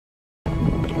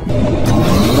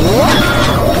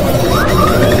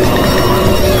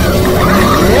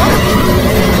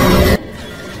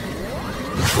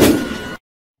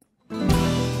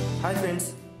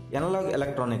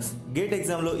Gate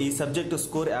ఎగ్జామ్లో ఈ subject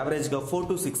score యావరేజ్గా 4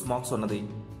 to 6 మార్క్స్ ఉన్నది.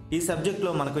 ఈ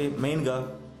సబ్జెక్ట్లో మనకు మెయిన్గా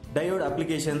diode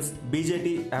applications,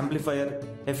 BJT amplifier,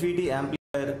 FET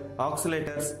amplifier,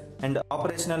 ఆక్సిలేటర్స్ and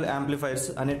operational amplifiers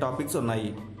అనే టాపిక్స్ ఉన్నాయి.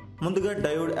 ముందుగా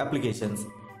డయోడ్ అప్లికేషన్స్.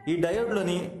 ఈ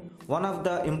డయోడ్లోని one of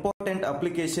the important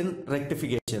application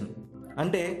rectification,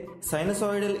 అంటే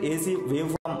సైనసాయిడల్ ఏసీ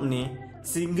వేవ్ ఫామ్ని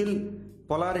సింగిల్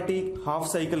పొలారిటీ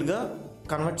హాఫ్ సైకిల్గా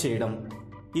కన్వర్ట్ చేయడం.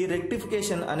 ఈ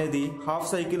రెక్టిఫికేషన్ అనేది half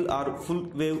cycle or full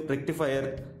wave rectifier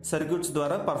circuits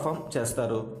ద్వారా పర్ఫామ్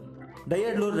చేస్తారు.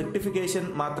 డయోడ్లో రెక్టిఫికేషన్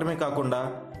మాత్రమే కాకుండా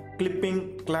clipping,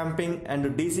 clamping and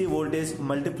DC voltage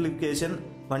multiplication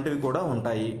వంటివి కూడా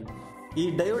ఉంటాయి. ఈ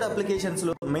diode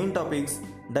అప్లికేషన్స్లో main topics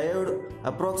diode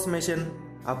approximation,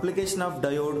 application of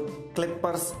diode,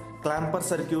 Clippers, clamper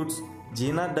circuits,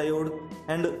 Zener diode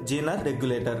and Zener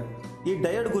regulator. ఈ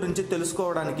diode గురించి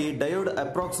తెలుసుకోవడానికి డయోడ్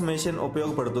అప్రాక్సిమేషన్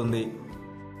ఉపయోగపడుతుంది.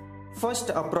 First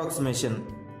approximation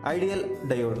ideal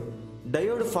diode.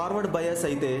 Diode forward bias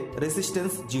అయితే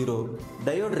resistance 0,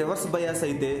 diode reverse bias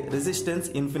అయితే రెసిస్టెన్స్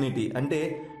ఇన్ఫినిటీ, అంటే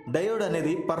diode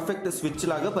అనేది perfect switch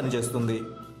లాగా పనిచేస్తుంది.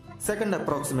 సెకండ్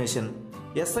అప్రాక్సిమేషన్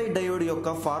ఎస్ఐ డయోడ్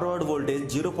యొక్క ఫార్వర్డ్ వోల్టేజ్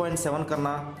 0.7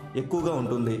 కన్నా ఎక్కువగా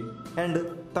ఉంటుంది. అండ్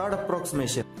థర్డ్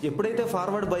అప్రాక్సిమేషన్ ఎప్పుడైతే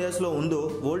ఫార్వర్డ్ బయాస్లో ఉందో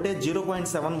వోల్టేజ్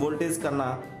 0.7 వోల్టేజ్ కన్నా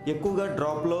ఎక్కువగా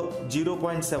డ్రాప్లో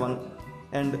 0.7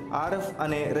 అండ్ ఆర్ఎఫ్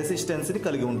అనే రెసిస్టెన్స్ని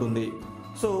కలిగి ఉంటుంది.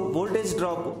 So voltage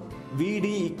drop VD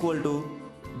equal to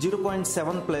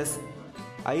 0.7 plus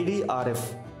IDRF.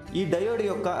 ఈ డయోడ్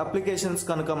యొక్క అప్లికేషన్స్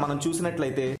కనుక మనం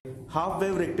చూసినట్లయితే half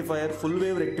wave rectifier, full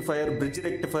wave rectifier, bridge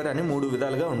rectifier అని 3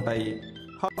 విధాలుగా ఉంటాయి.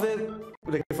 హాఫ్ వేవ్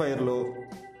రెక్టిఫైయర్లో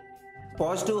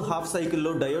పాజిటివ్ హాఫ్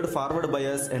సైకిల్లో diode forward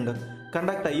bias and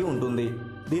conduct అయ్యి ఉంటుంది.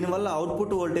 దీనివల్ల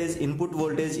అవుట్పుట్ వోల్టేజ్, ఇన్పుట్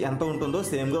వోల్టేజ్ ఎంత ఉంటుందో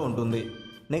సేమ్గా ఉంటుంది.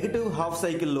 నెగటివ్ హాఫ్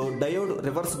సైకిల్లో diode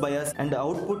reverse bias and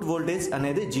output voltage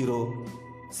అనేది 0.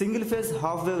 Single phase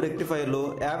half wave రెక్టిఫైయర్లో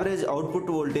average output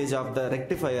voltage of the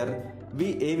rectifier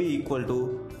VAV equal to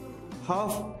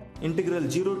half integral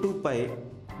 0 to pi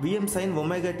Vm sin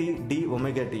omega t d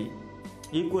omega t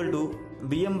equal to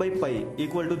Vm by pi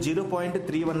equal to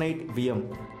 0.318 Vm.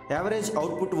 Average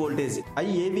output voltage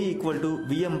IAV equal to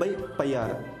Vm by pi R.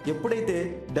 ఎప్పుడైతే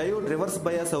diode reverse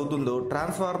bias అవుతుందో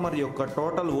transformer యొక్క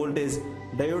total voltage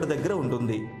diode దగ్గర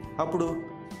ఉంటుంది. అప్పుడు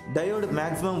diode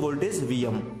maximum voltage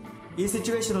Vm. ఈ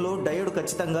సిచ్యువేషన్లో diode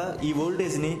ఖచ్చితంగా ఈ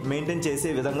వోల్టేజ్ని మెయింటైన్ చేసే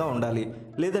విధంగా ఉండాలి.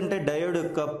 లేదంటే డయోడ్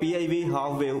యొక్క PIV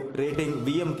హాఫ్ వేవ్ రేటింగ్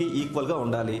Vmకి ఈక్వల్గా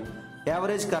ఉండాలి.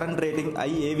 యావరేజ్ కరెంట్ రేటింగ్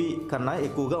IAV కన్నా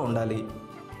ఎక్కువగా ఉండాలి.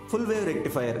 Full wave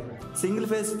rectifier. Single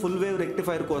phase full wave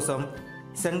rectifier కోసం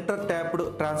సెంటర్ ట్యాప్డ్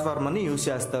ట్రాన్స్ఫార్మర్ని యూజ్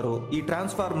చేస్తారు. ఈ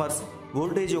ట్రాన్స్ఫార్మర్స్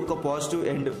వోల్టేజ్ యొక్క పాజిటివ్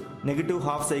అండ్ నెగిటివ్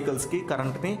హాఫ్ సైకిల్స్కి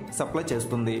కరెంట్ని సప్లై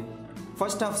చేస్తుంది.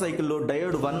 ఫస్ట్ హాఫ్ సైకిల్లో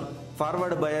diode 1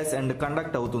 forward bias and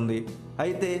conduct అవుతుంది.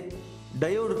 అయితే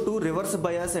diode 2 reverse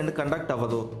bias and conduct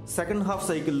అవ్వదు. సెకండ్ హాఫ్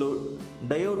సైకిల్లో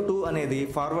డయోడ్ 2 అనేది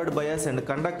ఫార్వర్డ్ బయాస్ అండ్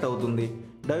కండక్ట్ అవుతుంది.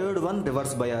 Diode 1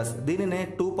 reverse bias. దీనినే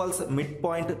 2 పల్స్ మిడ్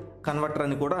పాయింట్ కన్వర్టర్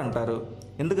అని కూడా అంటారు.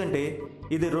 ఎందుకంటే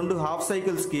ఇది 2 హాఫ్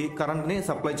సైకిల్స్కి కరెంట్ని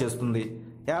సప్లై చేస్తుంది.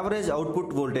 Average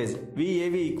output voltage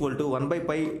VAV equal to 1 by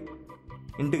pi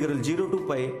integral 0 to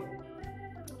pi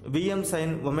Vm sin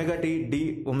omega t d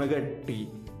omega t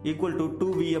equal to 2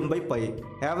 Vm by pi.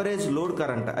 Average load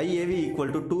current IAV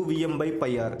equal to 2 Vm by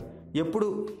pi R. ఎప్పుడు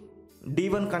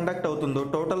D1 conduct అవుతుందో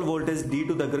total voltage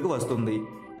D2 దగ్గరకు వస్తుంది.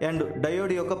 And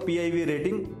diode యొక్క PIV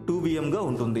rating 2 Vmగా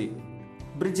ఉంటుంది.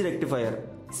 Bridge rectifier.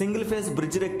 Single phase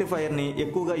bridge రెక్టిఫైయర్ని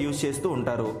ఎక్కువగా use చేస్తూ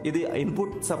ఉంటారు. ఇది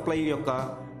ఇన్పుట్ సప్లై యొక్క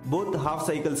బోత్ హాఫ్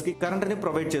సైకిల్స్ కి కరెంట్ ని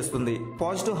ప్రొవైడ్ చేస్తుంది.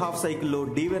 పాజిటివ్ హాఫ్ సైకిల్లో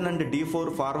D1 and D4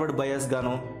 forward bias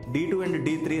గాను, D2 and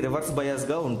D3 reverse bias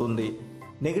గా ఉంటుంది.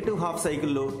 నెగిటివ్ హాఫ్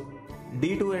సైకిల్లో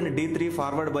D2 and D3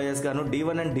 forward bias గాను,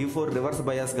 D1 and D4 reverse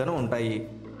bias గాను ఉంటాయి.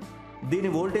 దీని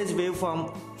voltage wave form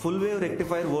full wave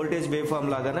rectifier voltage wave form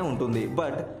లాగానే ఉంటుంది.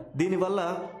 బట్ దీనివల్ల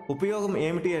ఉపయోగం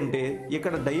ఏమిటి అంటే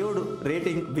ఇక్కడ diode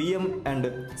rating Vm and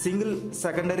single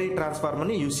secondary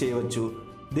ట్రాన్స్ఫార్మర్ని use చేయవచ్చు.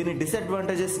 దీని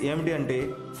డిసడ్వాంటేజెస్ ఏమిటి అంటే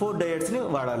 4 డయోడ్స్ని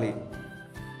వాడాలి.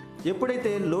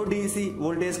 ఎప్పుడైతే లో DC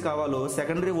వోల్టేజ్ కావాలో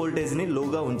సెకండరీ వోల్టేజ్ని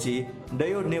లోగా ఉంచి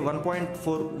డయోడ్ని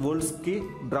 1.4 వోల్ట్స్కి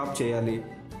డ్రాప్ చేయాలి.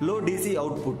 లో DC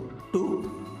అవుట్పుట్ 2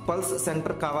 పల్స్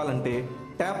సెంటర్ కావాలంటే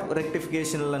ట్యాప్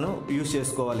రెక్టిఫికేషన్లను యూజ్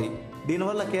చేసుకోవాలి.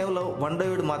 దీనివల్ల కేవలం 1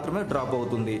 డయోడ్ మాత్రమే డ్రాప్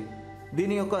అవుతుంది.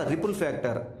 దీని యొక్క ripple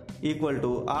factor equal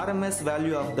to RMS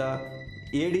value of the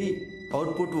AD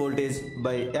output voltage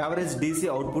by average DC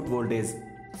output voltage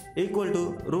equal to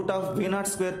root of V0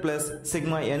 square plus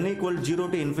sigma n equal 0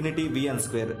 to infinity Vn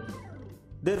square.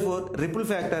 Therefore, ripple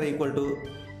factor equal to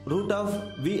root of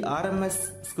Vrms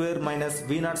square minus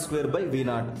V0 square by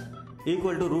V0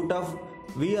 equal to root of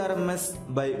Vrms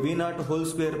by V0 whole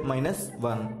square minus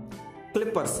 1.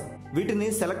 Clippers. వీటిని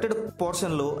selected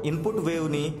portion లో input wave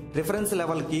ని reference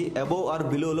level కి above are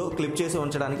below లో clip చేసి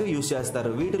ఉంచడానికి use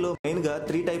చేస్తారు. వీటిలో main గా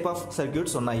 3 టైప్ ఆఫ్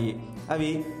సర్క్యూట్స్ ఉన్నాయి.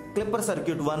 అవి clipper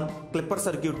circuit 1, clipper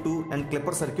circuit 2 and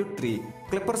clipper circuit 3.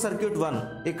 Clipper circuit 1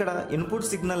 ఇక్కడ ఇన్పుట్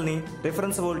సిగ్నల్ ని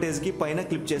రిఫరెన్స్ వోల్టేజ్ కి పైన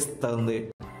క్లిప్ చేస్తుంది.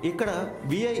 ఇక్కడ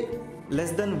VI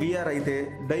లెస్ దెన్ VR అయితే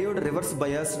diode reverse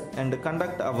bias and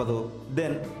conduct అవ్వదు.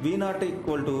 Then V0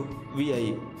 equal to VI.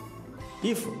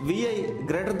 If VI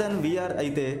greater than VR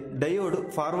అయితే diode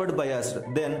forward biased,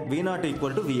 then V0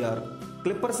 equal to VR.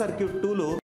 Clipper circuit 2 లో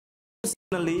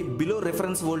signal ని below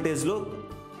reference voltage లో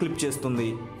clip చేస్తుంది.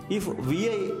 If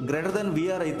VI greater than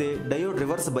VR అయితే diode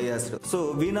reverse biased, so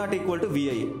V0 equal to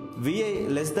VI. VI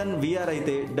less than VR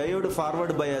అయితే diode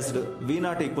forward biased,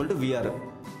 V0 equal to VR.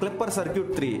 Clipper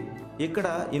circuit 3 ఇక్కడ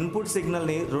input signal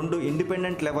ని 2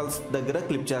 independent levels దగ్గర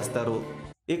clip చేస్తారు.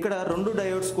 ఇక్కడ 2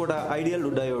 diodes కూడా ideal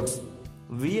diodes.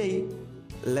 VI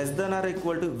less than are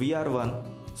equal to VR1,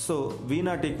 so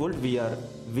V0 equal to VR.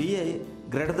 VI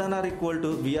greater than are equal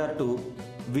to VR2,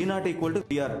 V0 equal to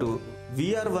VR2.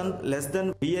 VR1 less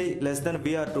than VI less than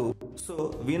VR2, so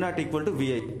V0 equal to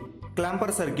VI.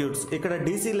 Clamper circuits ఇక్కడ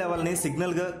DC level ని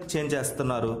signal గా change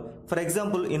చేస్తున్నారు. For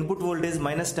example input voltage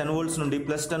 -10 volts నుండి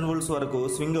 +10 volts వరకు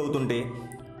swing అవుతుంటే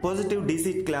positive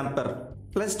DC clamper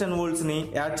 +10 volts ని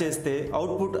add చేస్తే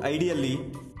output ideally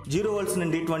 0 volts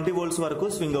నుండి 20 వోల్ట్స్ వరకు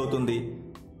స్వింగ్ అవుతుంది.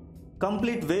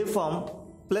 కంప్లీట్ వేవ్ ఫామ్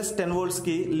 +10 వోల్ట్స్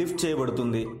కి లిఫ్ట్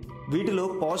చేయబడుతుంది. వీటిలో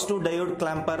positive diode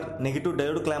clamper, negative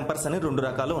diode క్లాంపర్స్ అని 2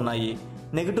 రకాలు ఉన్నాయి.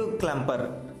 నెగిటివ్ క్లాంపర్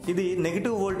ఇది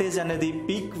నెగిటివ్ వోల్టేజ్ అనేది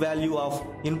peak value of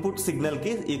input signal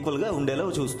కి ఈక్వల్ గా ఉండేలా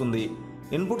చూస్తుంది.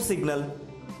 Input signal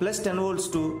 +10 volts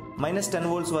to -10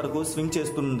 volts వరకు స్వింగ్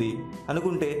చేస్తుంది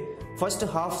అనుకుంటే ఫస్ట్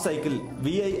హాఫ్ సైకిల్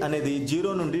VI అనేది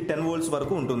 0 నుండి 10 వోల్ట్స్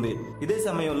వరకు ఉంటుంది. ఇదే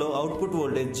సమయంలో అవుట్పుట్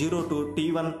వోల్టేజ్ 0 టు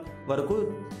T1 వరకు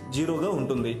 0 గా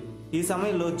ఉంటుంది. ఈ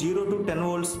సమయంలో 0 టు 10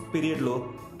 వోల్ట్స్ పీరియడ్ లో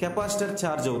కెపాసిటర్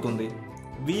ఛార్జ్ అవుతుంది.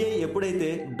 VI ఎప్పుడైతే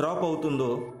డ్రాప్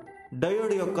అవుతుందో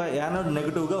డయోడ్ యొక్క యానోడ్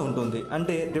నెగిటివ్ గా ఉంటుంది,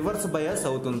 అంటే రివర్స్ బయాస్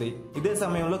అవుతుంది. ఇదే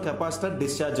సమయంలో కెపాసిటర్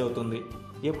డిశ్చార్జ్ అవుతుంది.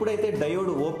 ఎప్పుడైతే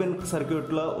డయోడ్ ఓపెన్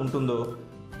సర్క్యూట్ లో ఉంటుందో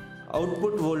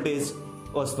అవుట్పుట్ వోల్టేజ్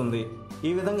వస్తుంది.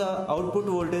 ఈ విధంగా అవుట్పుట్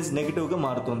వోల్టేజ్ నెగిటివ్ గా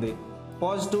మారుతుంది.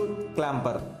 పాజిటివ్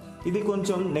క్లాంపర్ ఇది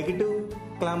కొంచెం నెగిటివ్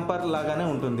క్లాంపర్ లాగానే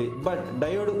ఉంటుంది, బట్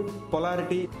డయోడ్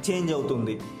పొలారిటీ చేంజ్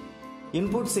అవుతుంది.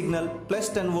 Input signal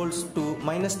 +10 volts to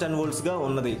 -10 volts గా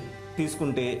ఉన్నది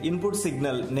తీసుకుంటే input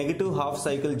signal negative half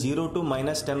cycle 0 to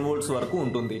 -10 volts వరకు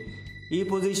ఉంటుంది. ఈ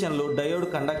పొజిషన్ లో డయోడ్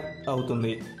కండక్ట్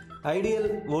అవుతుంది. ఐడియల్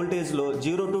వోల్టేజ్ లో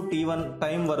 0 టు T1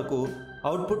 టైం వరకు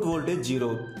అవుట్పుట్ వోల్టేజ్ 0.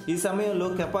 ఈ సమయంలో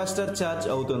కెపాసిటర్ ఛార్జ్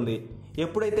అవుతుంది.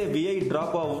 ఎప్పుడైతే VI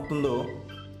డ్రాప్ అవుతుందో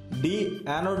D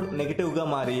యానోడ్ నెగిటివ్ గా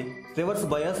మారి రివర్స్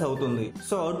బయాస్ అవుతుంది.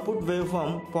 So output wave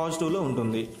form positive లో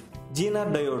ఉంటుంది.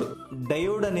 జీనార్ డయోడ్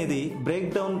డయోడ్ అనేది బ్రేక్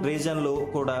డౌన్ రీజన్ లో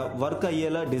కూడా వర్క్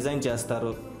అయ్యేలా డిజైన్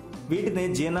చేస్తారు. వీటిని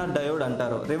జీనార్ డయోడ్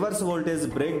అంటారు. Reverse voltage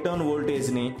break down voltage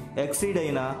ని ఎక్సీడ్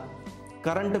అయినా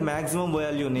కరెంట్ మాక్సిమం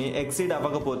వాల్యూని ఎక్సీడ్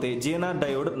అవ్వకపోతే జీనార్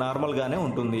డయోడ్ నార్మల్ గానే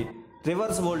ఉంటుంది.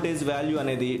 రివర్స్ వోల్టేజ్ వాల్యూ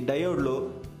అనేది డయోడ్ లో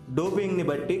డోపింగ్ ని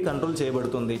బట్టి కంట్రోల్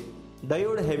చేయబడుతుంది.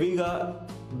 డయోడ్ హెవీగా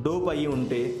డోప్ అయ్యి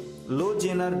ఉంటే లో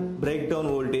Zener break down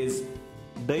voltage,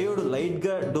 diode light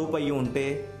గా డోప్ అయ్యి ఉంటే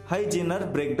high Zener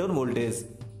break down voltage.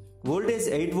 Voltage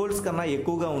 8 volts కన్నా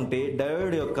ఎక్కువగా ఉంటే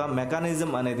డయోడ్ యొక్క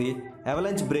మెకానిజం అనేది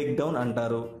అవలాంచ్ బ్రేక్ డౌన్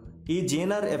అంటారు. ఈ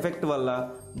జీనార్ ఎఫెక్ట్ వల్ల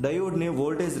డయోడ్ ని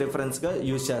వోల్టేజ్ రిఫరెన్స్ గా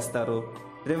యూజ్ చేస్తారు.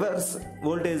 రివర్స్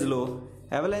వోల్టేజ్ లో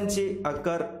అవలాంచ్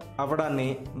అక్కర్ అవ్వడాన్ని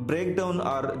break down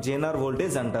are Zener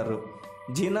voltage అంటారు.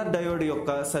 జీనార్ డయోడ్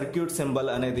యొక్క సర్క్యూట్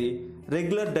సింబల్ అనేది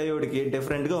రెగ్యులర్ డయోడ్ కి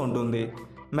డిఫరెంట్ గా ఉంటుంది.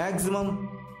 Maximum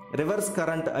reverse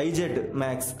current IZ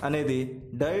max అనేది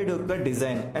డయోడ్ యొక్క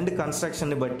డిజైన్ అండ్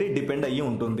కన్స్ట్రక్షన్ ని బట్టి డిపెండ్ అయ్యి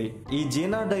ఉంటుంది. ఈ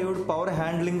Zener diode power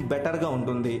handling better గా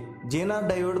ఉంటుంది. Zener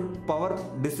diode power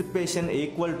dissipation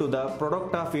equal to the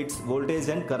product of it's voltage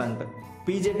and current,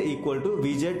 PZ equal to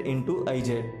VZ into IZ.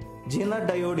 Zener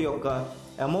diode యొక్క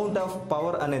amount of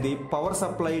power అనేది power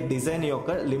supply design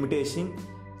యొక్క limitation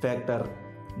factor.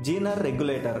 Zener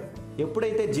regulator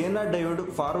ఎప్పుడైతే Zener diode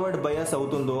forward bias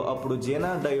అవుతుందో అప్పుడు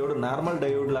Zener diode normal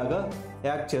diode లాగా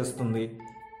act చేస్తుంది.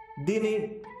 దీని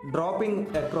dropping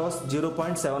across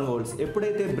 0.7 volts.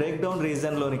 ఎప్పుడైతే బ్రేక్ డౌన్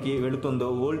రీజన్ లోనికి వెళుతుందో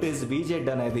వోల్టేజ్ VZ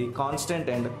అనేది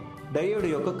కాన్స్టెంట్ అండ్ డయోడ్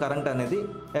యొక్క కరెంట్ అనేది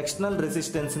ఎక్స్టర్నల్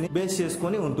రెసిస్టెన్స్ ని బేస్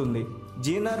చేసుకొని ఉంటుంది.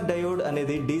 జీనార్ డయోడ్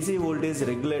అనేది DC వోల్టేజ్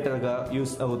రెగ్యులేటర్ గా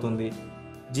యూస్ అవుతుంది.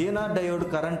 జీనార్ డయోడ్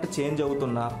కరెంట్ చేంజ్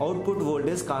అవుతున్న అవుట్పుట్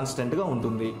వోల్టేజ్ కాన్స్టెంట్ గా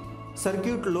ఉంటుంది.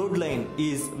 Circuit load line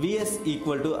is VS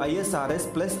equal to ISRS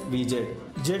plus VZ.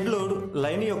 Z load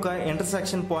line యొక్క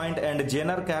ఇంటర్సెక్షన్ పాయింట్ అండ్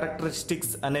జేనర్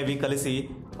క్యారెక్టరిస్టిక్స్ అనేవి కలిసి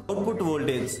అవుట్పుట్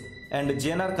వోల్టేజ్ అండ్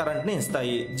జేనర్ కరెంట్ ని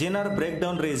ఇస్తాయి. జేనర్ బ్రేక్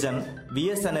డౌన్ రీజన్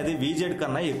Vs అనేది Vz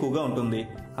కన్నా ఎక్కువగా ఉంటుంది.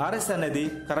 Rs అనేది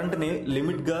కరెంట్ని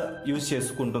లిమిట్గా యూజ్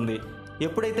చేసుకుంటుంది.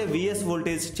 ఎప్పుడైతే Vs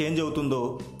వోల్టేజ్ చేంజ్ అవుతుందో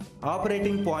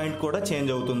ఆపరేటింగ్ పాయింట్ కూడా చేంజ్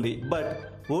అవుతుంది, బట్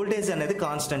వోల్టేజ్ అనేది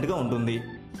కాన్స్టెంట్గా ఉంటుంది.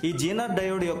 ఈ జీనార్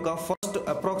డయోడ్ యొక్క first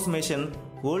approximation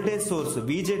voltage source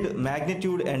Vz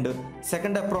magnitude and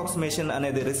second approximation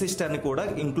అనేది రెసిస్టర్ని కూడా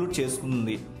ఇంక్లూడ్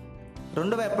చేసుకుంది.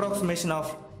 రెండవ అప్రాక్సిమేషన్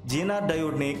ఆఫ్ జీనార్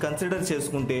డయోడ్ని కన్సిడర్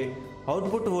చేసుకుంటే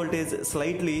అవుట్పుట్ వోల్టేజ్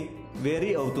స్లైట్లీ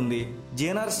వేరీ అవుతుంది.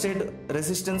 జీనార్ స్టేట్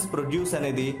రెసిస్టెన్స్ ప్రొడ్యూస్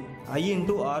అనేది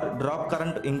I/R డ్రాప్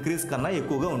కరెంట్ ఇంక్రీజ్ కన్నా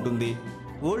ఎక్కువగా ఉంటుంది.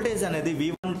 వోల్టేజ్ అనేది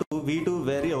V1 టు V2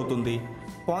 వేరీ అవుతుంది.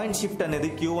 పాయింట్ షిఫ్ట్ అనేది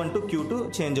Q1 టు Q2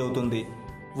 చేంజ్ అవుతుంది.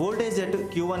 Voltage at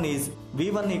Q1 is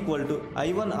V1 equal to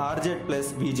I1 RZ plus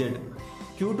VZ.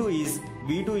 Q2 is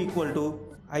V2 equal to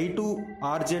I2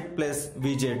 RZ plus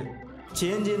VZ.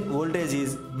 Change in voltage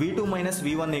is V2 minus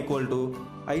V1 equal to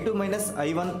I2 minus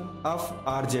I1 of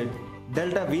RZ.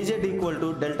 Delta VZ equal to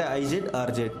delta IZ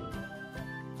RZ.